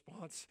natural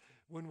response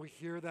when we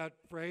hear that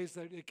phrase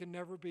that it can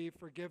never be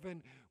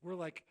forgiven, we're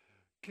like,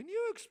 can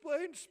you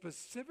explain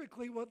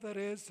specifically what that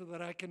is so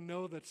that I can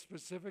know that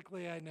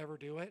specifically I never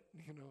do it?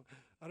 You know,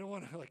 I don't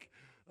want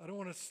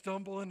to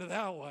stumble into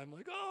that one.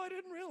 Like, oh, I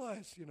didn't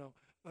realize,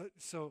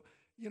 So,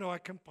 I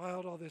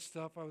compiled all this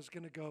stuff. I was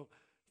going to go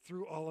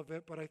through all of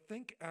it, but I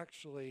think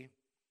actually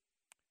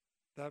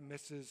that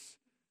misses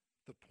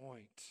the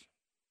point.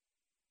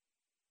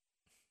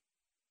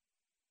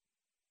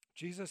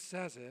 Jesus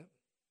says it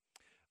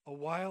a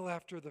while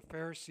after the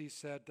Pharisees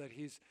said that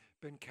he's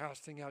been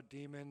casting out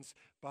demons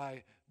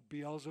by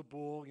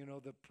Beelzebul,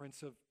 the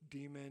prince of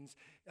demons.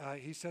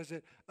 He says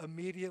it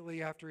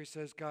immediately after he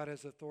says God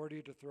has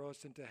authority to throw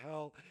us into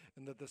hell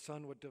and that the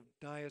Son would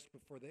deny us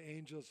before the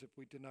angels if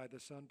we deny the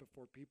Son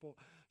before people.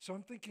 So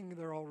I'm thinking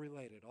they're all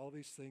related. All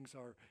these things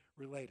are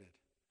related.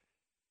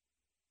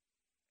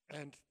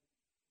 And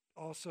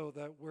also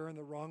that we're in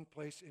the wrong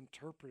place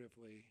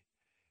interpretively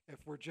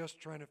if we're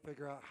just trying to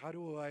figure out how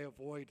do I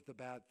avoid the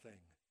bad thing,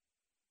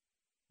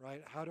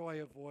 right? How do I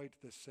avoid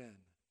the sin?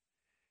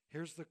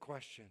 Here's the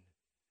question.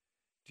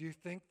 Do you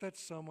think that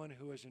someone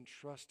who has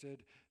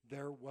entrusted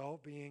their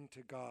well-being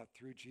to God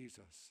through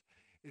Jesus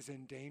is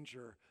in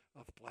danger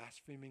of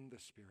blaspheming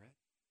the Spirit?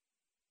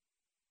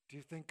 Do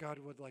you think God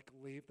would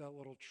leave that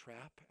little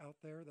trap out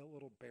there, that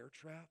little bear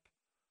trap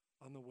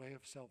on the way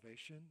of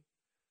salvation?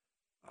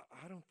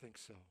 I don't think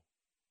so.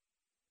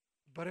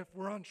 But if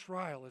we're on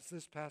trial, as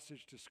this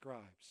passage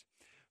describes,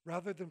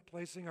 rather than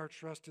placing our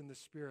trust in the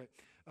Spirit,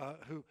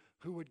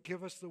 who would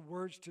give us the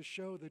words to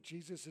show that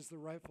Jesus is the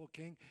rightful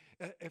King,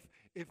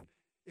 if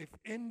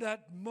in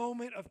that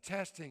moment of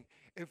testing,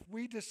 if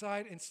we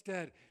decide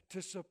instead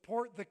to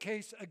support the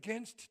case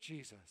against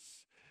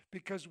Jesus,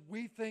 because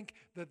we think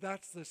that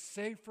that's the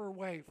safer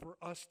way for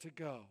us to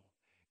go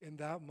in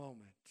that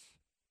moment,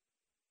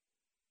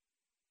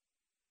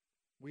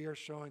 we are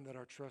showing that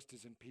our trust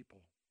is in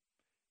people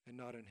and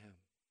not in Him.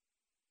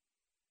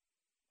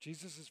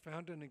 Jesus has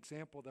found an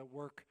example that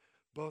works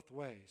both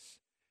ways.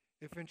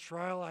 If in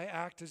trial I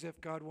act as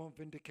if God won't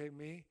vindicate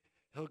me,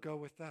 He'll go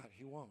with that.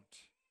 He won't.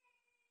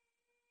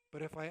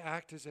 But if I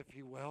act as if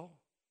He will,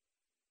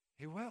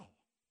 He will.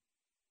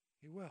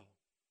 He will.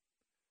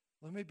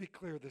 Let me be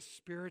clear. The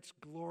Spirit's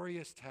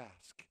glorious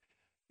task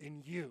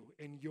in you,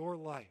 in your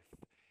life,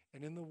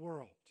 and in the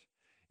world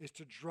is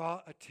to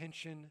draw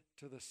attention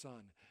to the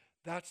Son.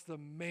 That's the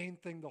main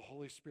thing the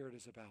Holy Spirit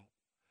is about.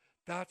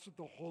 That's what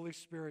the Holy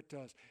Spirit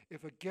does.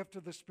 If a gift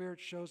of the Spirit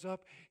shows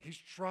up, He's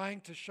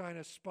trying to shine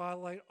a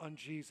spotlight on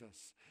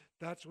Jesus.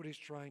 That's what He's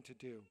trying to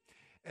do.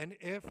 And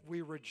if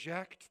we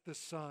reject the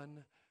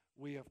Son,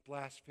 we have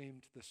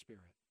blasphemed the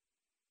Spirit.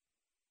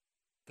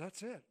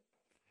 That's it.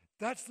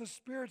 That's the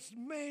Spirit's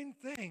main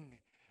thing.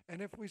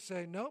 And if we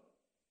say, nope,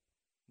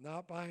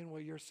 not buying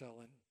what you're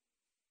selling,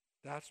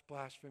 that's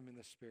blaspheming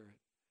the Spirit.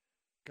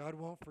 God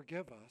won't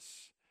forgive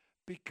us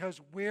because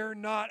we're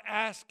not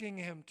asking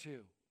Him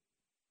to.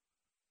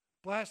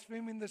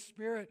 Blaspheming the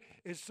Spirit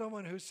is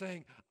someone who's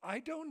saying, I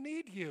don't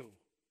need you.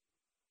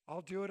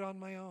 I'll do it on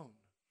my own.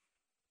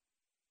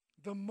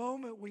 The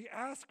moment we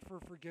ask for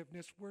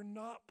forgiveness, we're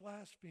not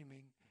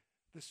blaspheming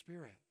the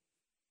Spirit.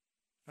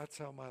 That's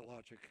how my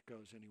logic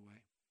goes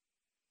anyway.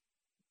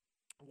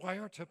 Why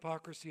aren't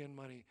hypocrisy and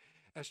money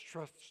as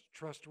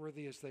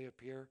trustworthy as they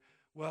appear?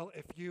 Well,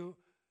 if you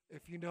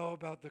know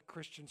about the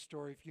Christian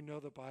story, if you know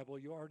the Bible,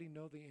 you already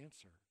know the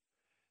answer.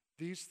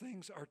 These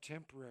things are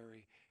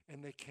temporary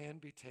and they can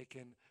be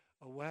taken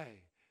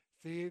away.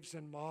 Thieves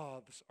and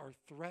moths are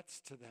threats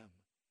to them.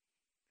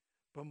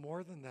 But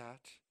more than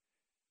that,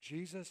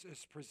 Jesus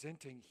is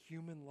presenting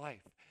human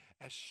life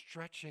as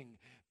stretching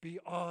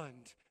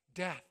beyond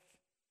death.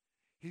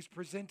 He's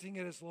presenting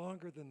it as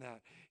longer than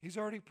that. He's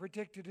already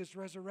predicted His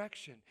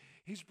resurrection.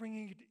 He's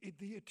bringing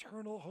the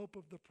eternal hope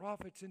of the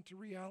prophets into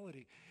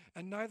reality.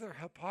 And neither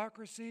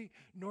hypocrisy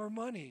nor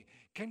money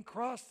can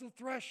cross the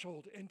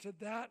threshold into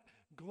that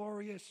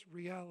glorious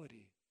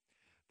reality.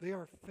 They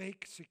are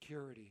fake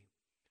security,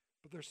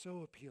 but they're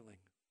so appealing.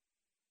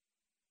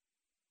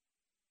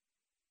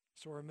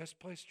 So our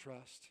misplaced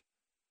trust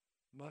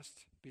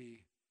must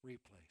be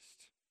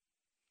replaced.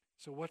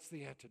 So what's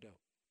the antidote?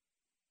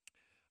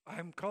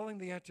 I'm calling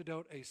the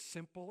antidote a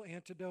simple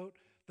antidote.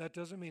 That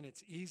doesn't mean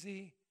it's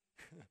easy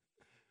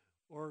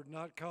or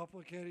not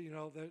complicated.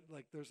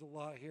 There's a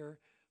lot here.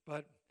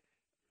 But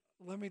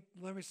let me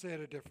say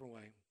it a different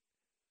way.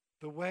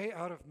 The way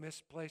out of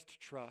misplaced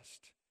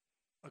trust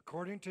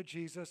according to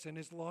Jesus in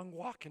his long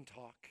walk and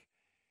talk,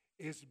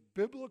 is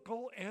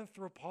biblical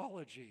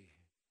anthropology.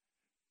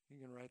 You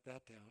can write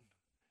that down.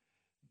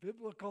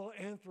 Biblical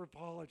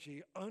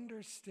anthropology,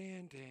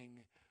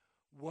 understanding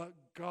what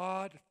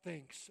God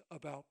thinks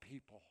about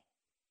people.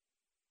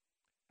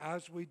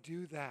 As we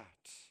do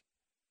that,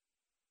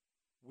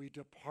 we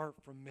depart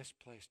from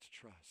misplaced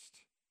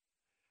trust.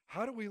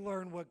 How do we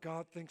learn what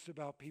God thinks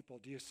about people?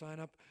 Do you sign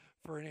up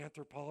for an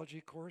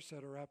anthropology course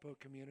at Arapahoe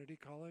Community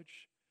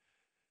College?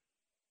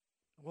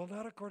 Well,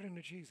 not according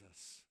to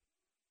Jesus,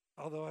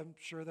 although I'm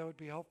sure that would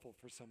be helpful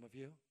for some of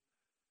you.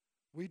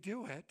 We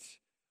do it,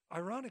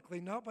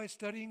 ironically, not by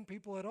studying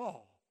people at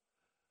all,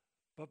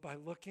 but by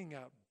looking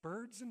at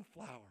birds and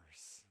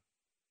flowers.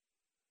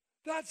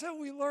 That's how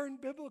we learn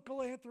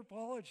biblical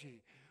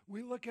anthropology.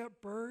 We look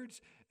at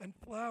birds and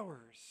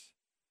flowers.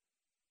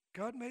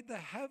 God made the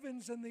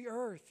heavens and the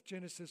earth,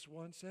 Genesis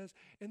 1 says.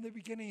 In the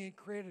beginning, he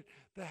created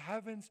the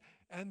heavens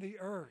and the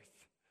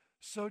earth.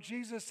 So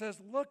Jesus says,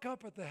 look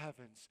up at the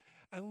heavens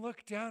and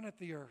look down at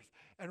the earth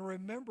and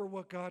remember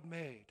what God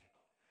made.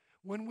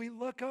 When we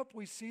look up,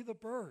 we see the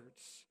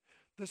birds,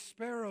 the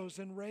sparrows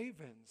and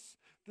ravens,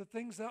 the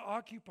things that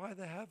occupy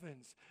the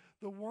heavens.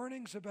 The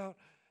warnings about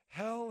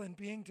hell and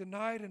being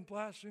denied and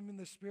blaspheming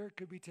the Spirit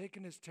could be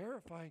taken as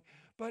terrifying.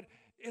 But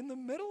in the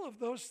middle of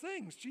those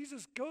things,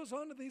 Jesus goes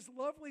on to these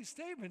lovely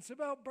statements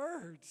about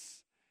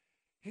birds.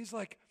 He's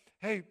like,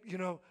 hey,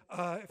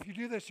 if you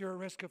do this, you're at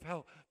risk of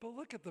hell. But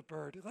look at the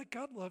bird. Like,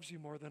 God loves you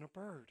more than a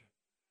bird.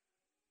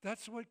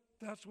 That's what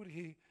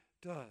he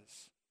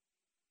does.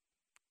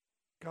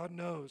 God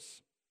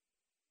knows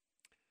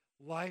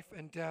life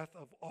and death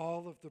of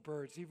all of the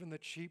birds, even the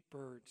cheap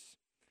birds.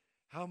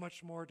 How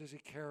much more does he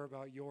care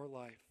about your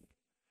life?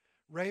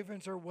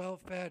 Ravens are well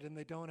fed and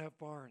they don't have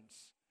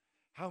barns.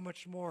 How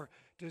much more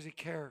does he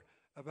care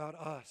about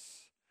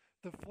us?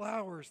 The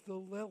flowers, the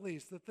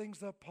lilies, the things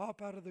that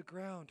pop out of the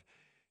ground.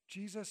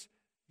 Jesus,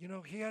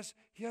 he has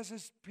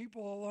his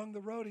people along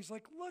the road. He's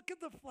like, look at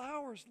the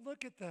flowers,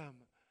 look at them.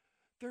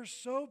 They're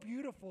so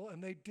beautiful,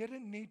 and they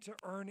didn't need to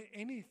earn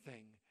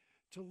anything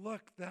to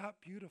look that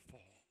beautiful.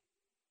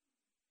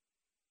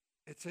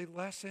 It's a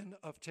lesson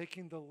of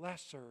taking the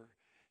lesser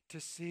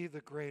to see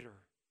the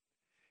greater.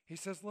 He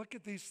says, look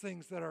at these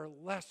things that are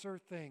lesser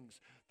things.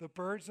 The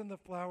birds and the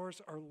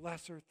flowers are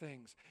lesser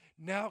things.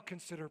 Now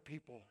consider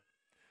people.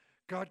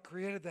 God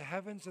created the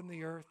heavens and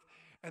the earth,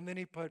 and then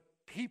he put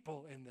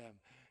people in them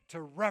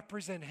to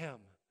represent him.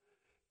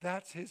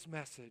 That's his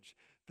message.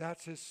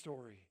 That's his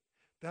story.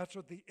 That's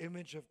what the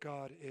image of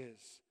God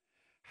is.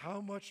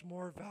 How much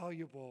more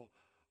valuable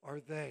are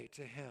they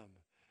to him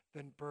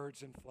than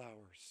birds and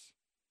flowers?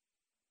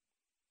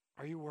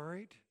 Are you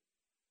worried?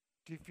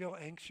 Do you feel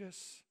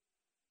anxious?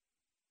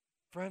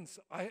 Friends,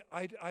 I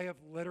have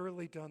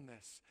literally done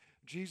this.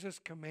 Jesus'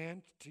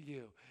 command to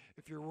you,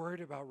 if you're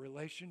worried about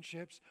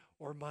relationships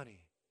or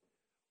money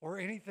or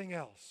anything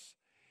else,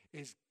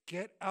 is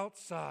get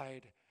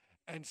outside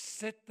and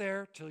sit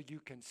there till you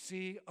can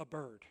see a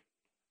bird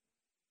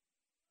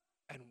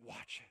and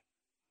watch it.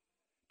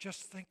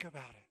 Just think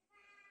about it.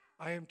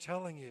 I am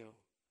telling you,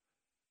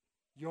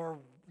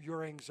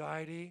 your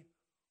anxiety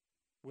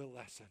will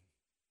lessen.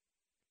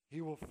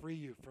 He will free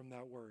you from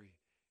that worry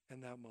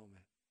in that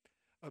moment.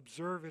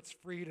 Observe its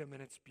freedom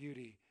and its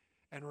beauty,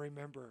 and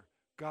remember,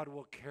 God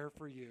will care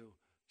for you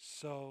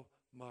so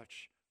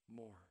much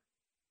more.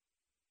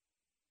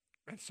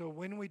 And so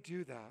when we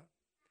do that,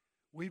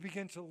 we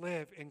begin to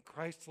live in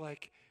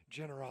Christ-like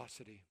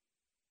generosity.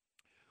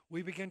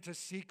 We begin to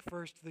seek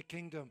first the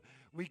kingdom.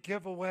 We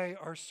give away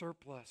our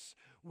surplus.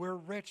 We're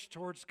rich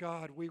towards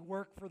God. We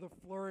work for the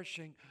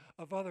flourishing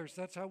of others.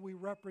 That's how we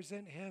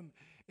represent him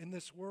in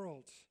this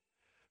world.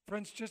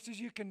 Friends, just as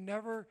you can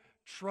never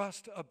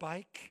trust a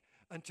bike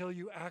until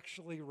you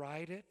actually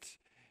ride it,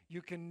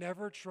 you can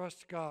never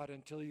trust God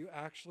until you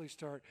actually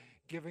start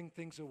giving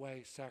things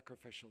away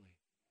sacrificially.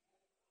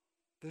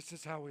 This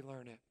is how we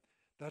learn it.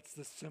 That's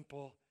the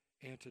simple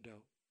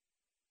antidote.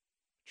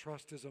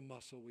 Trust is a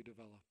muscle we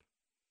develop.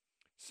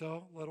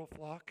 So, little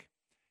flock,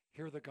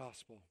 hear the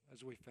gospel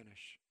as we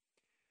finish.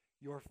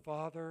 Your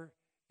Father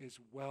is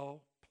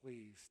well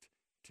pleased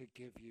to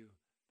give you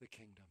the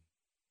kingdom.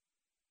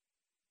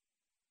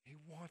 He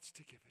wants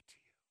to give it to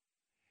you.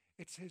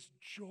 It's his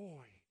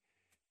joy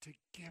to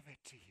give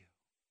it to you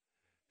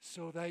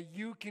so that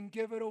you can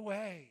give it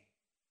away.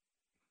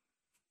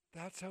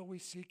 That's how we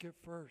seek it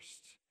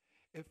first.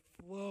 It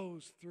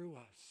flows through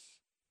us.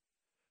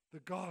 The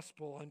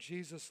gospel on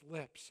Jesus'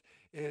 lips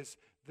is,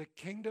 the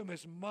kingdom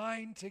is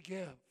mine to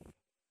give,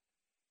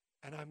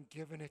 and I'm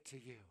giving it to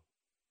you.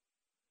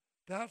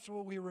 That's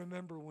what we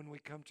remember when we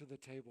come to the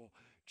table.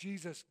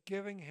 Jesus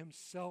giving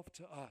himself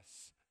to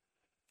us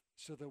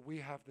so that we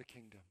have the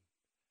kingdom.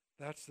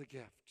 That's the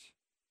gift.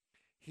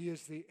 He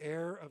is the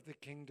heir of the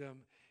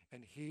kingdom,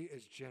 and he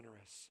is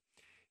generous.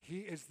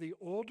 He is the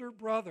older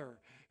brother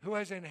who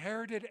has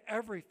inherited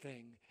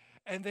everything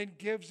and then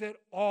gives it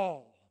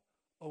all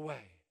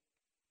away.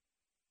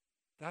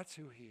 That's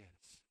who he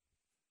is.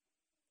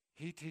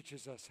 He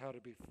teaches us how to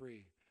be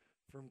free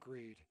from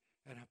greed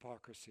and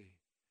hypocrisy.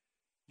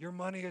 Your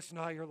money is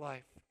not your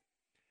life.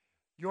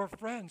 Your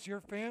friends,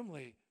 your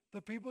family,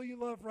 the people you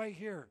love right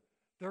here,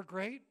 they're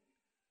great.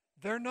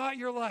 They're not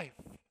your life.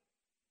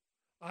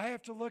 I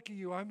have to look at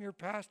you. I'm your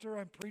pastor.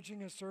 I'm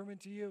preaching a sermon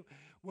to you.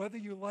 Whether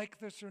you like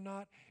this or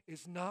not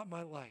is not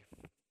my life.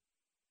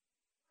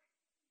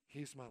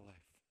 He's my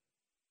life.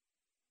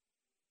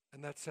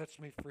 And that sets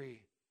me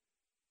free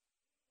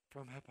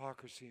from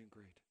hypocrisy and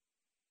greed.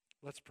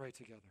 Let's pray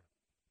together.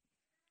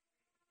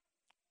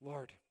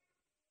 Lord,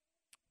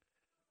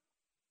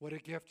 what a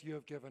gift you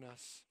have given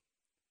us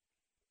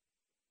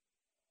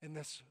in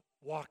this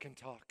walk and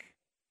talk.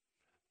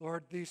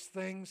 Lord, these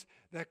things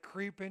that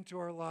creep into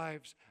our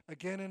lives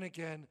again and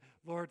again,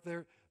 Lord,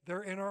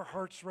 they're in our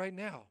hearts right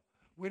now.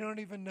 We don't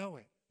even know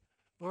it.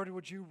 Lord,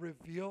 would you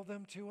reveal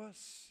them to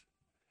us?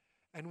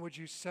 And would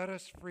you set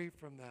us free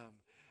from them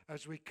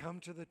as we come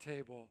to the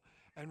table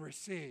and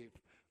receive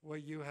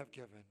what you have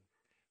given?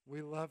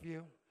 We love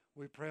you.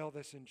 We pray all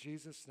this in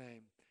Jesus'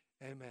 name.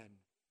 Amen.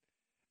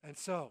 And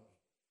so,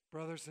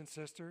 brothers and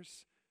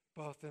sisters,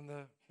 both in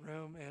the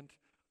room and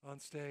on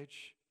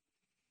stage,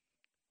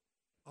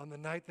 on the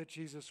night that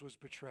Jesus was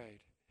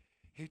betrayed,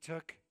 he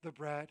took the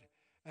bread,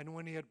 and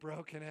when he had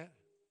broken it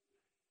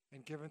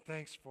and given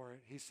thanks for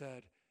it, he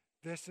said,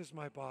 "This is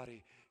my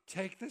body.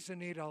 Take this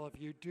and eat, all of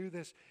you. Do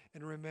this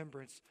in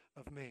remembrance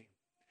of me."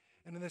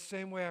 And in the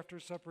same way, after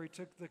supper, he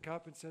took the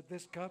cup and said,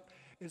 "This cup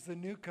is the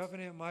new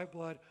covenant in my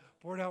blood,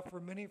 poured out for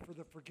many for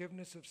the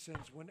forgiveness of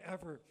sins.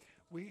 Whenever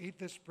we eat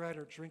this bread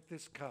or drink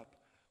this cup,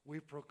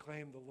 we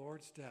proclaim the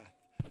Lord's death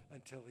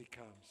until he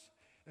comes."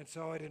 And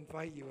so I'd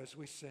invite you as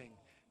we sing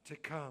to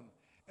come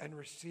and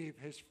receive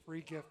his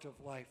free gift of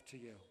life to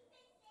you.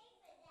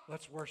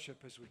 Let's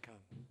worship as we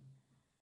come.